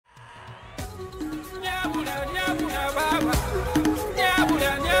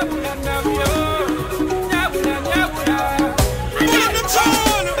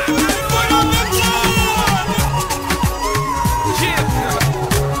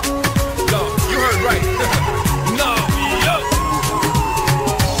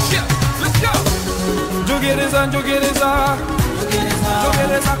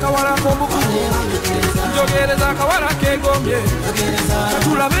Jogereza akawala kegombye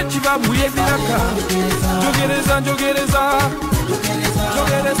katulabe kibabuye ebiraka jogereza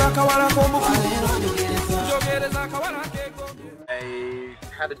jogereza akawala k'omufu jogereza akawala kegombye. I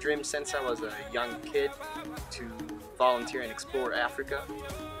had a dream since I was a young kid to volunteer and explore Africa.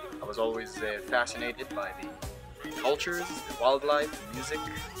 I was always fascinated by the cultures, the wildlife, the music,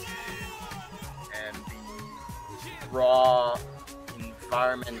 and the raw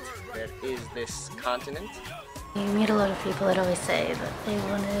environment that is this continent. You meet a lot of people that always say that they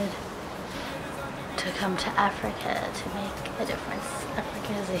wanted to come to Africa to make a difference.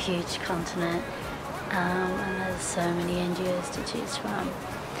 Africa is a huge continent, and there's so many NGOs to choose from.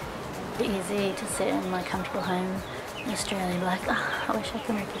 It's easy to sit in my comfortable home in Australia and be like, oh, I wish I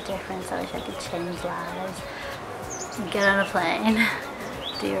could make a difference, I wish I could change lives. Get on a plane,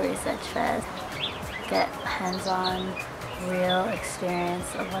 do your research first, get hands-on, real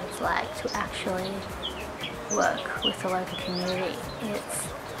experience of what it's like to actually work with the local community. It's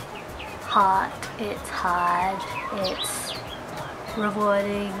hot, it's hard, it's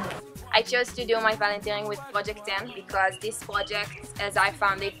rewarding. I chose to do my volunteering with Project 10 because this project, as I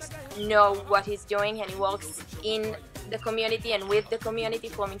found it, know what he's doing and he works in the community and with the community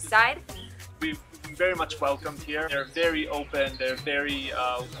from inside. We're very much welcomed here. They're very open, they're very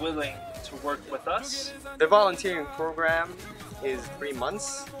willing to work with us. The volunteering program is 3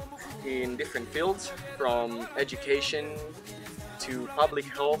 months in different fields, from education to public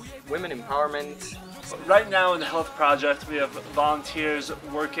health, women empowerment. Right now in the health project we have volunteers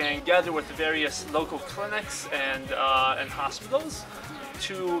working together with various local clinics and hospitals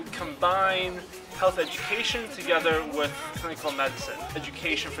to combine health education together with clinical medicine.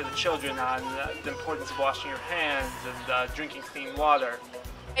 Education for the children on the importance of washing your hands and drinking clean water.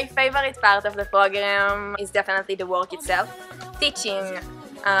 My favorite part of the program is definitely the work itself. Teaching,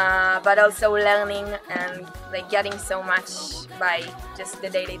 but also learning and getting so much by just the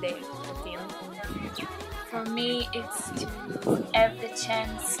daily routine. For me, it's to have the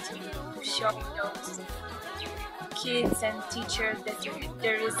chance to show those kids and teachers that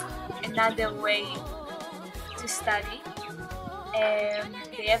there is another way to study.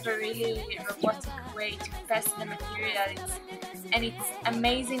 They have a really robotic way to pass the material, and it's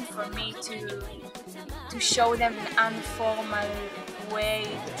amazing for me to show them an informal way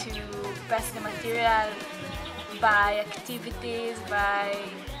to pass the material by activities,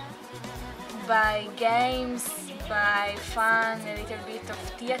 by games, by fun, a little bit of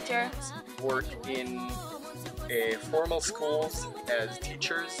theater. Work in formal schools as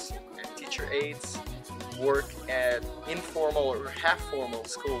teachers and teacher aides, work at informal or half-formal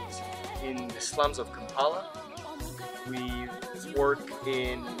schools in the slums of Kampala. We work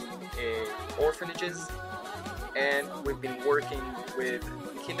in orphanages, and we've been working with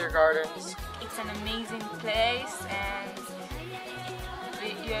kindergartens. It's an amazing place, and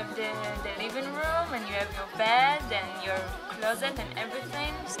you have the living room, and you have your bed and your closet and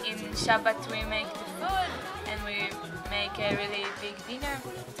everything. In Shabbat we make the food and we make a really big dinner.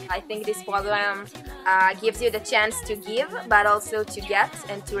 I think this program gives you the chance to give, but also to get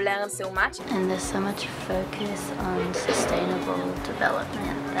and to learn so much. And there's so much focus on sustainable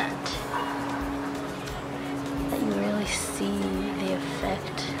development that you really see the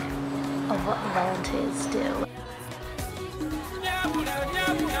effect of what volunteers do.